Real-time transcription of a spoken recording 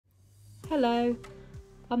Hello,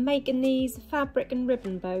 I'm making these fabric and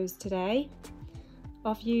ribbon bows today.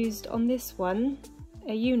 I've used on this one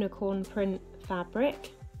a unicorn print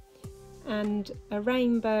fabric and a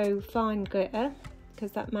rainbow fine glitter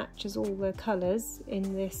because that matches all the colours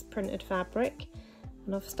in this printed fabric,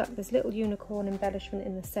 and I've stuck this little unicorn embellishment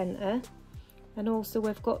in the centre, and also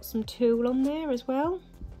we've got some tulle on there as well.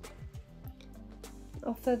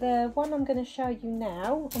 For the one I'm going to show you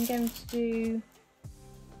now, I'm going to do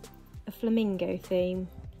a flamingo theme.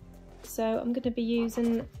 So I'm going to be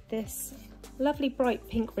using this lovely bright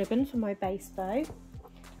pink ribbon for my base bow.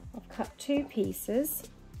 I've cut 2 pieces,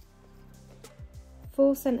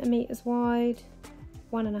 4 centimetres wide,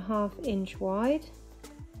 1.5 inch wide,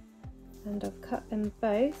 and I've cut them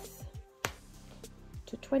both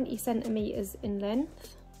to 20 centimetres in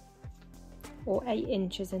length or 8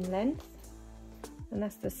 inches in length, and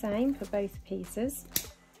that's the same for both pieces.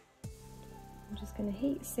 I'm just going to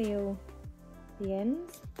heat seal the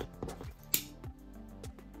ends.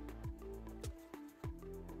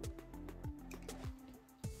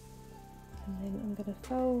 And then I'm going to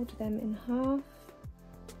fold them in half,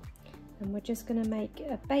 and we're just going to make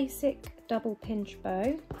a basic double pinch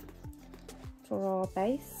bow for our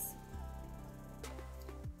base.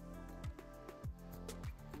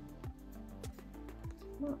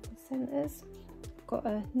 Mark the centres. Got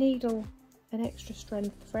a needle and extra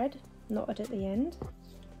strength thread knotted at the end.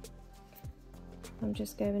 I'm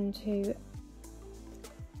just going to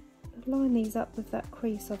line these up with that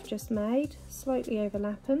crease I've just made, slightly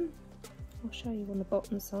overlap them. I'll show you on the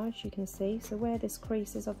bottom side so you can see. So where this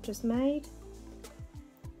crease is I've just made,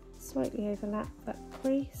 slightly overlap that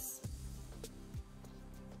crease,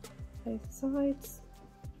 both sides.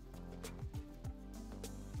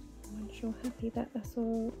 Once you're happy that that's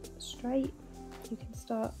all straight, you can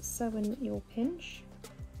start sewing your pinch.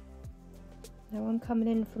 Now I'm coming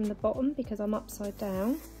in from the bottom because I'm upside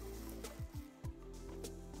down.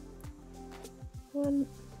 1,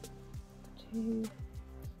 2,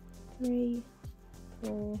 3,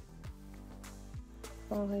 4,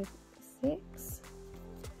 5, 6.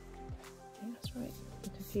 Yeah, that's right. I'm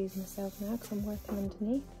confusing myself now because I'm working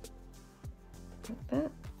underneath. Like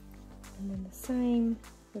that. And then the same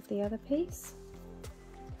with the other piece.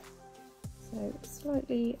 So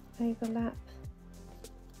slightly overlap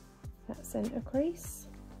that centre crease.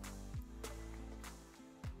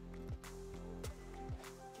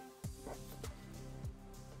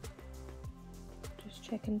 Just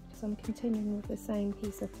checking because I'm continuing with the same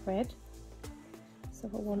piece of thread. So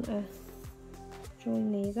I want to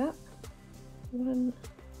join these up. 1,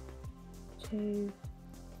 2,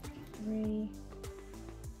 3,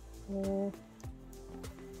 4,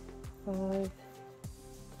 5,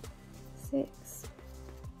 6.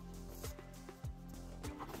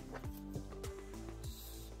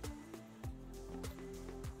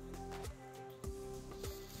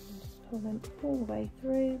 Just pull them all the way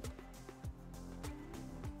through.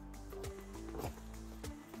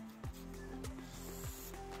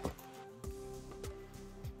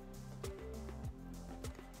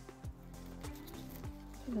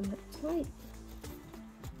 Pull them up tight.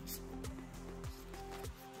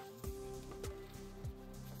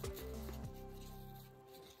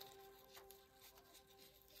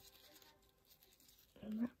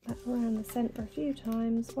 Wrap that around the centre a few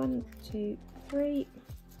times. 1, 2, 3.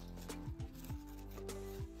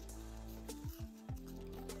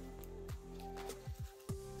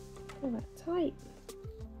 Pull that tight,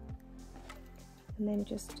 and then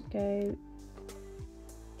just go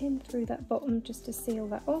in through that bottom just to seal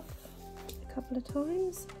that off a couple of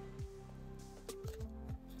times.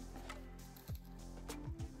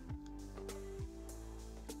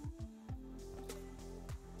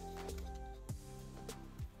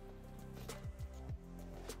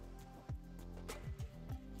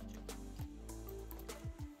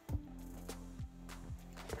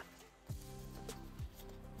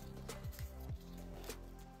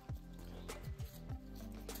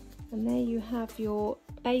 And there you have your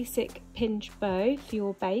basic pinch bow for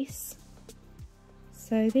your base.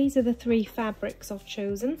 So these are the 3 fabrics I've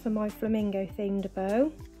chosen for my flamingo themed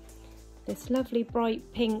bow. This lovely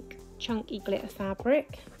bright pink chunky glitter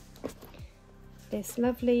fabric, this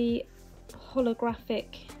lovely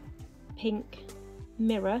holographic pink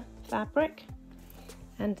mirror fabric,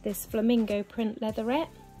 and this flamingo print leatherette.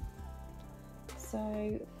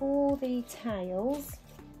 So for the tails,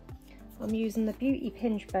 I'm using the Beauty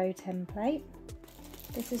Pinch Bow template.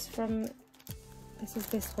 This is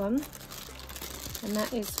this one, and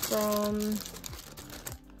that is from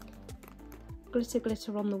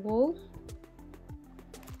Glitter on the Wall.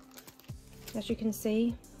 As you can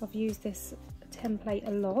see, I've used this template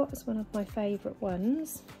a lot. It's one of my favourite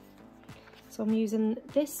ones. So I'm using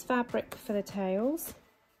this fabric for the tails.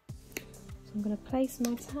 So I'm going to place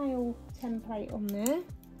my tail template on there.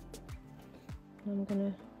 And I'm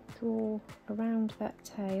going to draw around that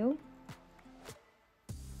tail.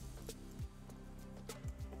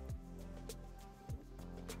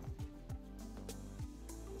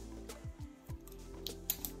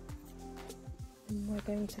 And we're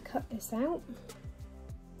going to cut this out.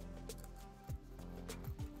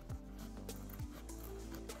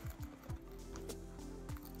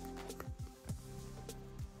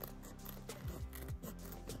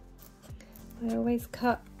 I always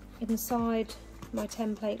cut inside my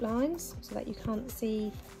template lines so that you can't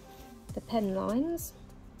see the pen lines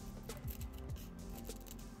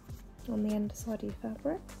on the underside of your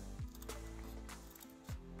fabric.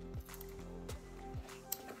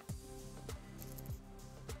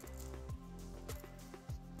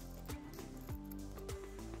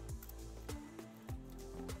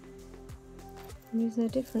 I'm using a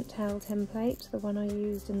different tail template to the one I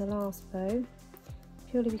used in the last bow,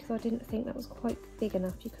 purely because I didn't think that was quite big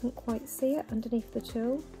enough. You couldn't quite see it underneath the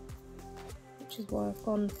tulle, which is why I've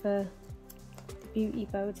gone for the beauty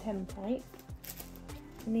bow template.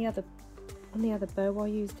 On the other bow I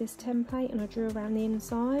used this template and I drew around the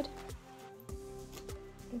inside.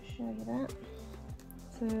 I'll show you that.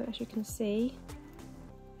 So as you can see,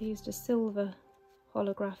 I used a silver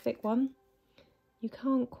holographic one. You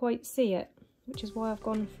can't quite see it, which is why I've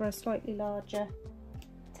gone for a slightly larger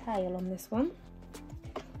tail on this one.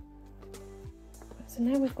 So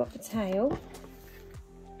now we've got the tail,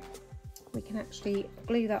 we can actually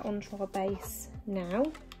glue that onto our base now.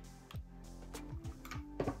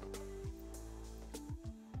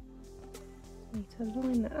 Need to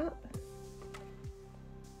line that up.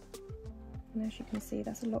 And as you can see,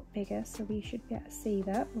 that's a lot bigger, so we should be able to see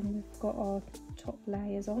that when we've got our top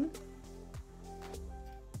layers on,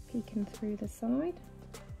 peeking through the side.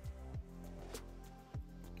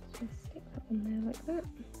 Just stick that on there like that.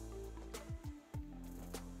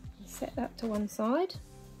 Set that to one side.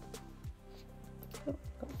 Oh,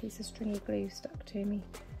 got a piece of stringy glue stuck to me.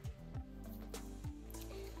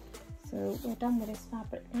 So we're done with this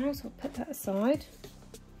fabric now, so I'll put that aside.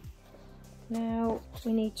 Now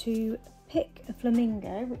we need to pick a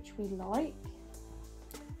flamingo which we like.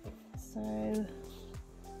 So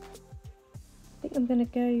I think I'm going to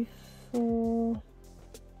go for,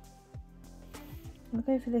 I'll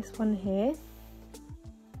go for this one here.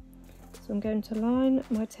 So I'm going to line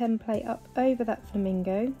my template up over that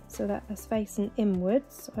flamingo so that it's facing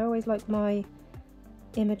inwards. I always like my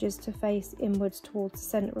images to face inwards towards the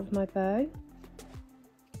centre of my bow.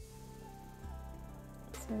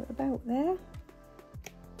 So about there.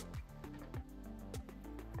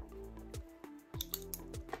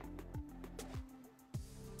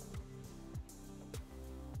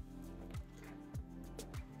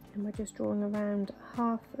 And we're just drawing around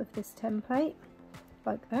half of this template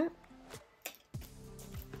like that.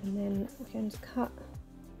 And then we're going to cut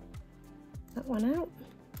that one out.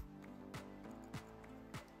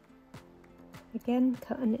 Again,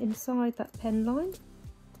 cutting inside that pen line.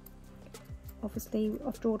 Obviously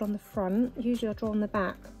I've drawn on the front, usually I draw on the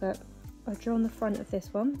back, but I drew on the front of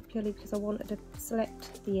this one purely because I wanted to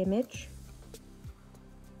select the image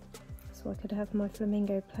so I could have my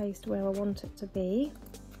flamingo placed where I want it to be.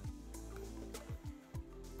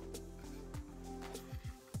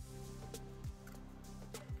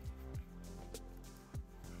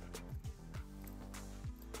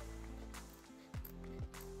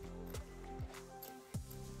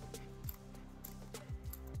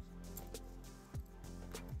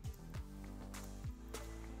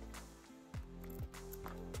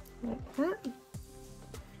 Like that.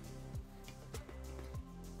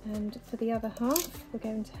 And for the other half we're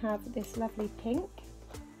going to have this lovely pink.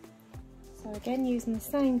 So again, using the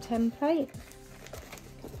same template,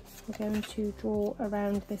 we're going to draw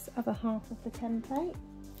around this other half of the template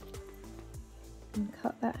and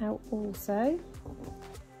cut that out also.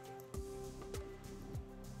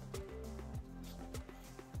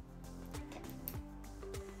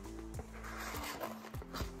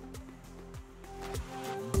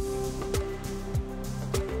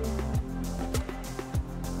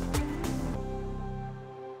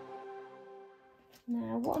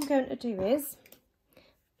 Now what I'm going to do is,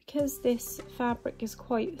 because this fabric is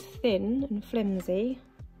quite thin and flimsy,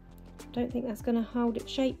 I don't think that's going to hold its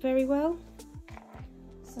shape very well.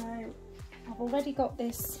 So I've already got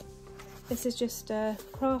this is just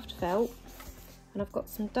craft felt, and I've got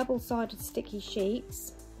some double-sided sticky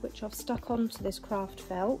sheets which I've stuck onto this craft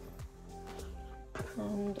felt.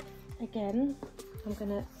 And again, I'm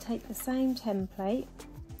going to take the same template,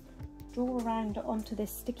 draw around it onto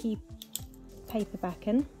this sticky paper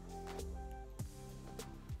backing,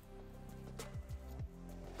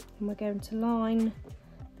 and we're going to line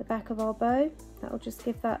the back of our bow. That'll just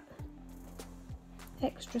give that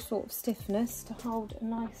extra sort of stiffness to hold a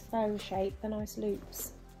nice bow shape, the nice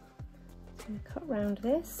loops. I'm going to cut round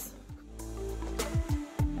this.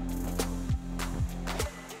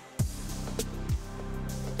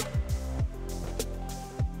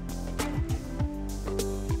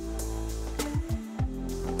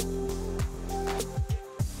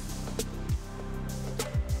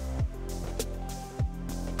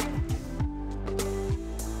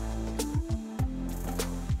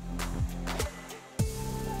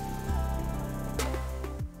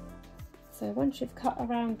 So once you've cut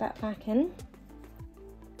around that backing,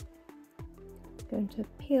 I'm going to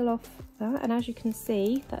peel off that, and as you can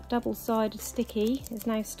see, that double-sided sticky is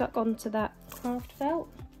now stuck onto that craft felt.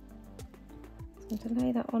 I'm going to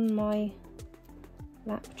lay that on my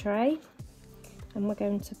lap tray, and we're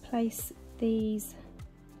going to place these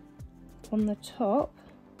on the top,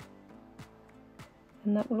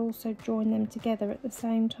 and that will also join them together at the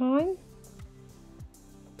same time.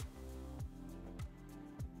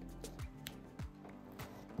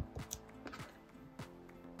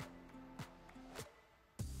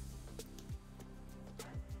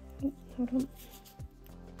 Hold on.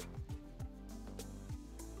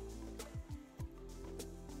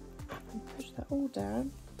 And push that all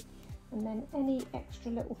down, and then any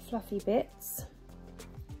extra little fluffy bits,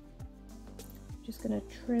 I'm just going to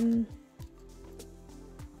trim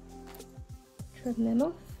them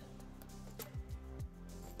off.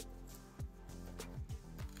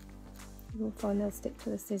 You will find they'll stick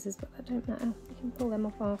to the scissors, but that don't matter. You can pull them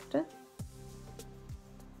off after.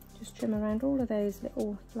 Just trim around all of those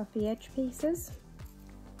little fluffy edge pieces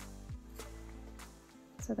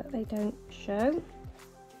so that they don't show.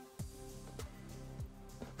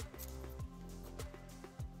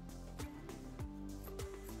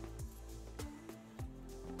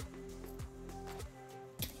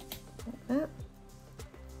 Like that.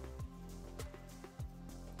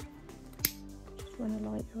 Just run a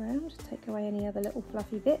light around, take away any other little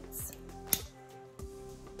fluffy bits.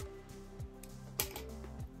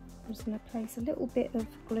 I'm just going to place a little bit of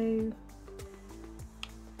glue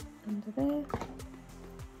under there,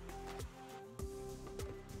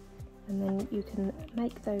 and then you can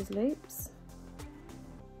make those loops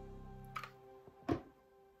by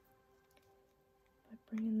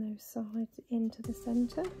bringing those sides into the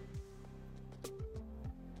centre.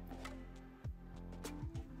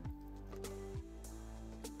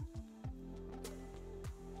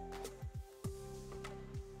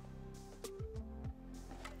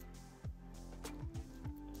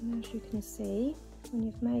 And as you can see, when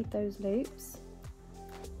you've made those loops,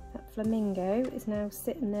 that flamingo is now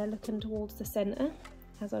sitting there looking towards the centre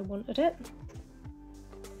as I wanted it.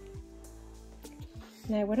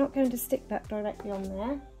 Now we're not going to stick that directly on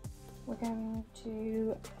there. We're going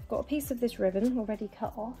to, I've got a piece of this ribbon already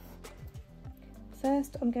cut off.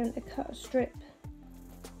 First I'm going to cut a strip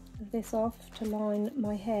of this off to line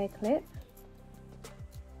my hair clip.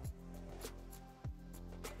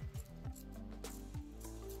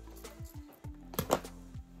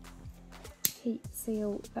 Heat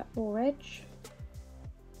seal that raw edge.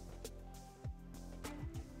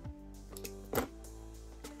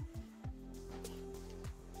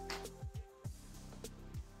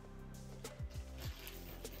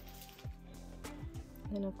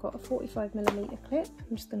 Then I've got a 45mm clip.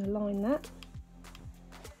 I'm just going to line that.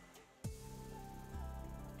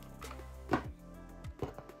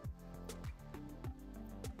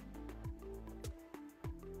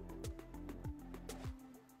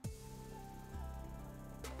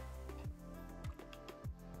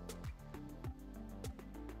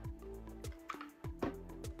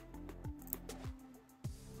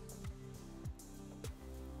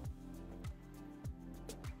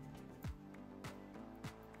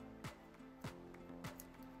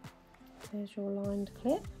 There's your lined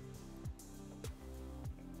clip,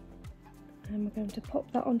 and we're going to pop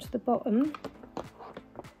that onto the bottom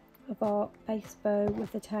of our base bow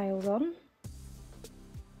with the tails on.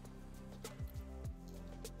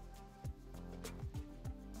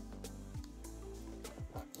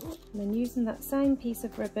 And then using that same piece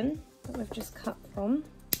of ribbon that we've just cut from,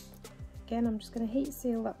 again I'm just going to heat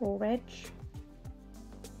seal that raw edge.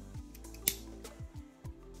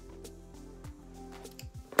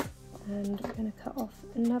 And we're going to cut off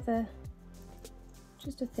another,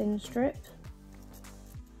 just a thin strip.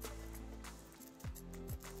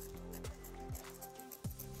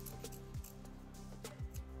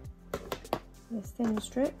 this thin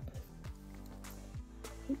strip,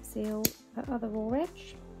 heat seal that other raw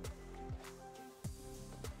edge.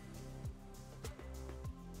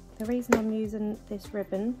 The reason I'm using this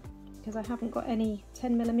ribbon because I haven't got any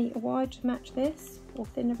 10mm wide to match this, or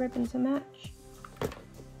thinner ribbon to match.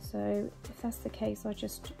 So if that's the case, I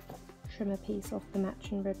just trim a piece off the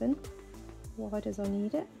matching ribbon, wide as I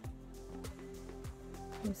need it.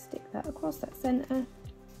 And stick that across that centre.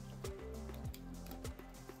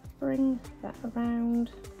 Bring that around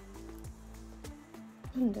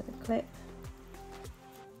under the clip.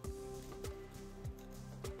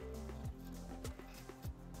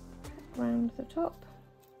 Round the top.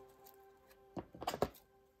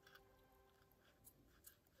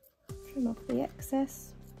 Trim off the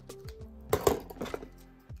excess.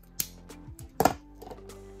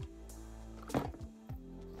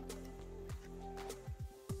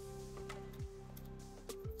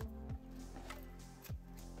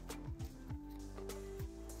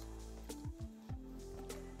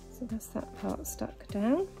 So that's that part stuck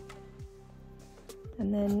down.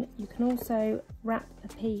 And then you can also wrap a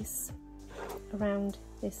piece around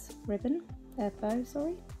this ribbon, bow,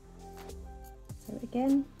 sorry. So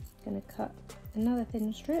again, I'm going to cut another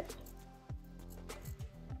thin strip.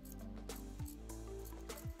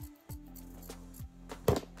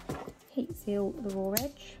 Heat seal the raw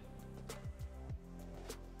edge.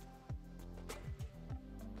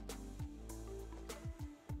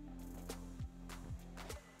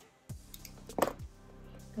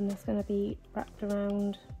 And that's going to be wrapped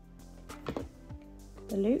around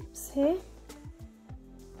the loops here.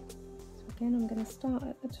 So again, I'm going to start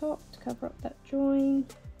at the top to cover up that join.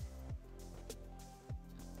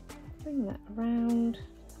 Bring that around.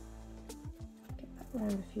 Get that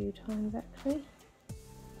around a few times actually.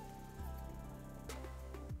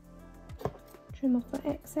 Trim off that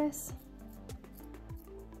excess.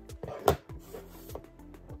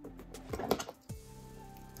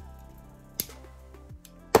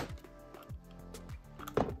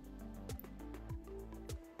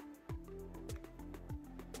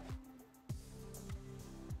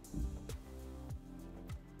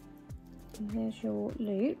 And there's your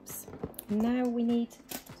loops. Now we need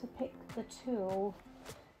to pick the tool.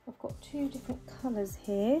 I've got two different colours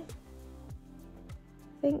here.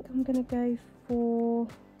 I think I'm going to go for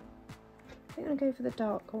the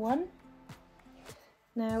darker one.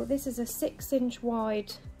 Now this is a 6"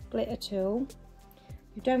 wide glitter tool.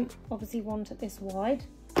 You don't obviously want it this wide.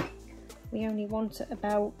 We only want it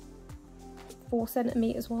about 4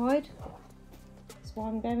 centimetres wide. So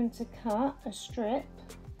I'm going to cut a strip.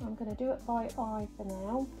 I'm going to do it by eye for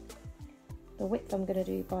now. The width I'm going to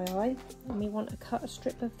do by eye. And we want to cut a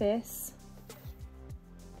strip of this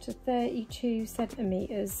to 32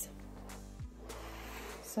 centimetres.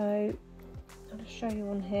 So I'll just show you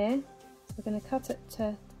on here. So we're going to cut it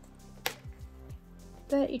to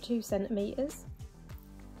 32 centimetres.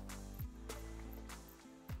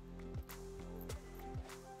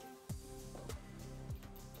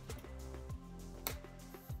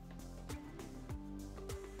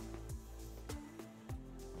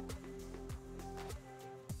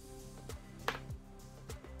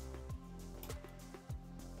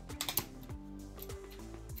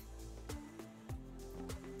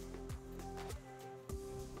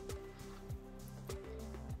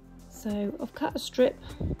 So I've cut a strip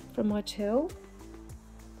from my tool,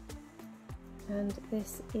 and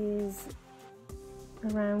this is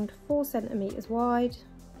around 4 centimetres wide,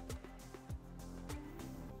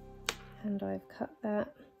 and I've cut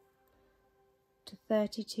that to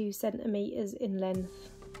 32 centimetres in length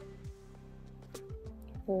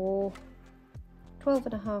for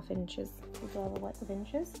 12.5 inches. These are the width of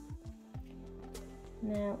inches.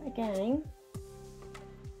 Now again,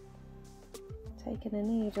 taking a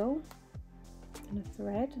needle and a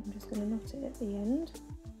thread, I'm just going to knot it at the end.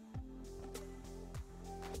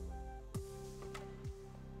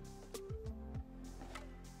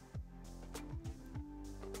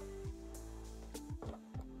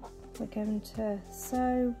 We're going to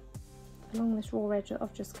sew along this raw edge that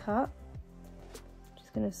I've just cut.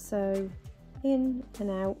 Just going to sew in and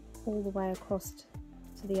out all the way across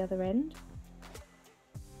to the other end.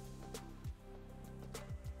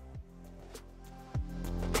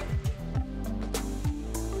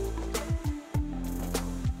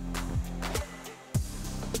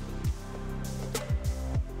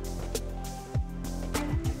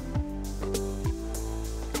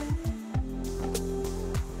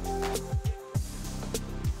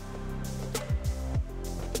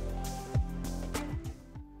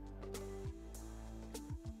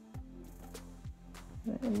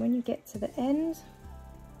 And when you get to the end,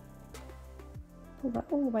 pull that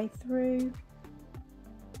all the way through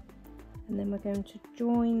and then we're going to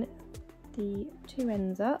join the two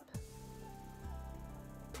ends up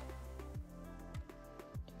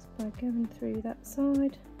just by going through that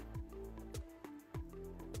side.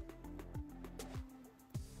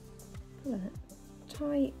 Pulling it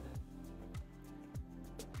tight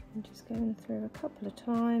and just going through a couple of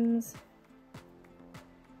times.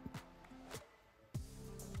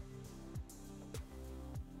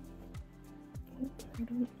 Hold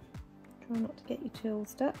on. Try not to get your tool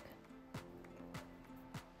stuck.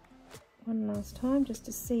 One last time just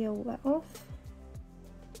to seal that off,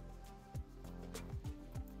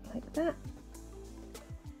 like that.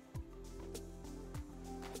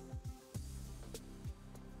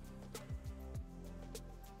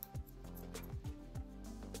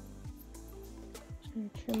 Just going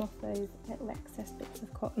to trim off those little excess bits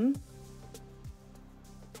of cotton.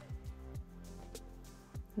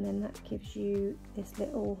 And then that gives you this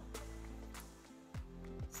little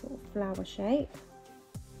sort of flower shape,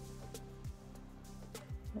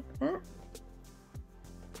 like that.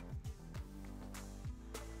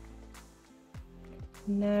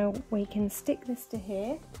 Now we can stick this to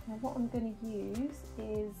here. Now what I'm going to use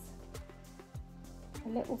is a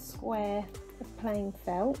little square of plain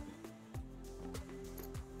felt.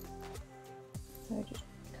 So just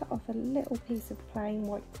cut off a little piece of plain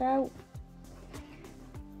white felt.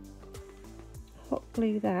 Hot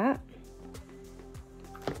glue that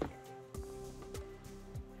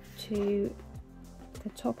to the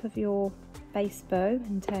top of your base bow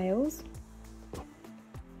and tails,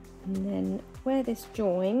 and then where this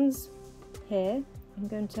joins here, I'm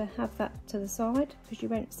going to have that to the side because you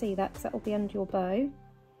won't see that because that will be under your bow.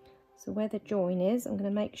 So where the join is, I'm going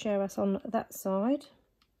to make sure that's on that side.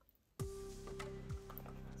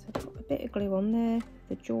 So put a bit of glue on there,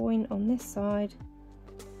 the join on this side,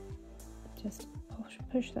 just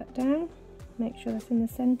push that down, make sure that's in the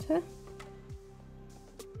centre,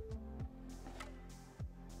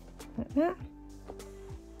 like that.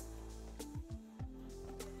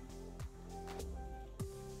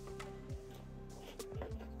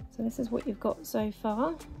 So this is what you've got so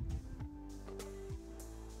far.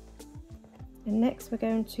 And next we're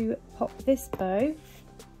going to pop this bow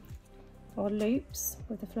or loops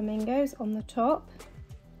with the flamingos on the top.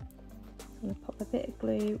 I'm going to pop a bit of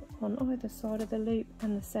glue on either side of the loop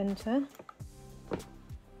and the centre.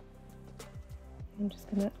 I'm just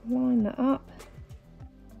going to line that up.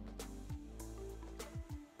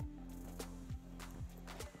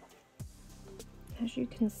 As you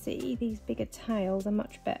can see, these bigger tails are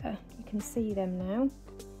much better. You can see them now.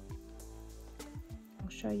 I'll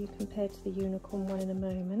show you compared to the unicorn one in a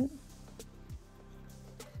moment.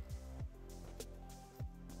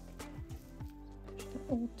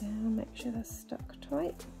 All down, make sure they're stuck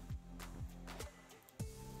tight.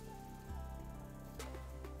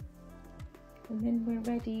 And then we're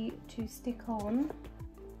ready to stick on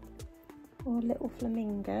our little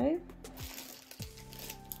flamingo.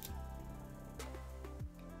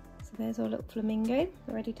 So there's our little flamingo,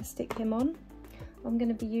 we're ready to stick him on. I'm going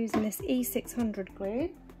to be using this E600 glue.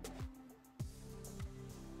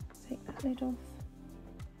 Take that lid off.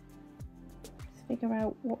 Figure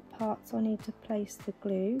out what parts I need to place the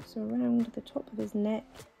glue. So around the top of his neck,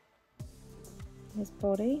 his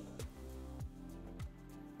body.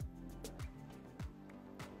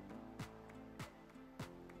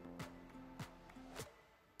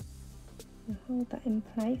 I'll hold that in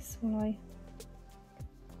place while I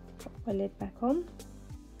pop my lid back on.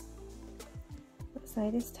 Let's say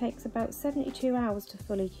this takes about 72 hours to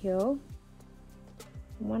fully cure.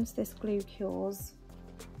 And once this glue cures,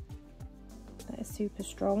 that is super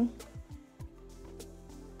strong.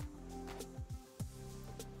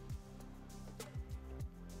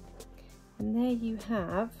 And there you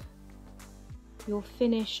have your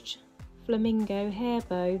finished flamingo hair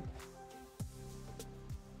bow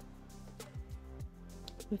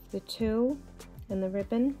with the tulle and the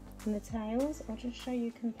ribbon and the tails. I'll just show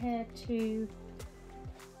you compared to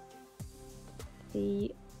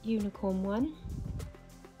the unicorn one.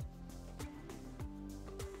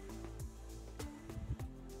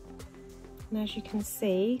 And as you can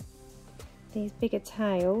see, these bigger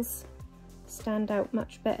tails stand out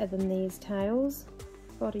much better than these tails.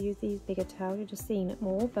 I've got to use these bigger tails, you've just seen it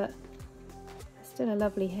more, but still a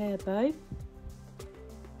lovely hair bow.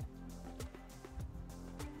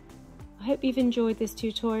 I hope you've enjoyed this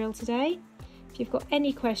tutorial today. If you've got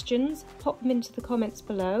any questions, pop them into the comments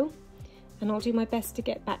below and I'll do my best to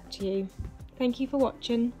get back to you. Thank you for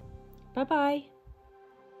watching. Bye bye.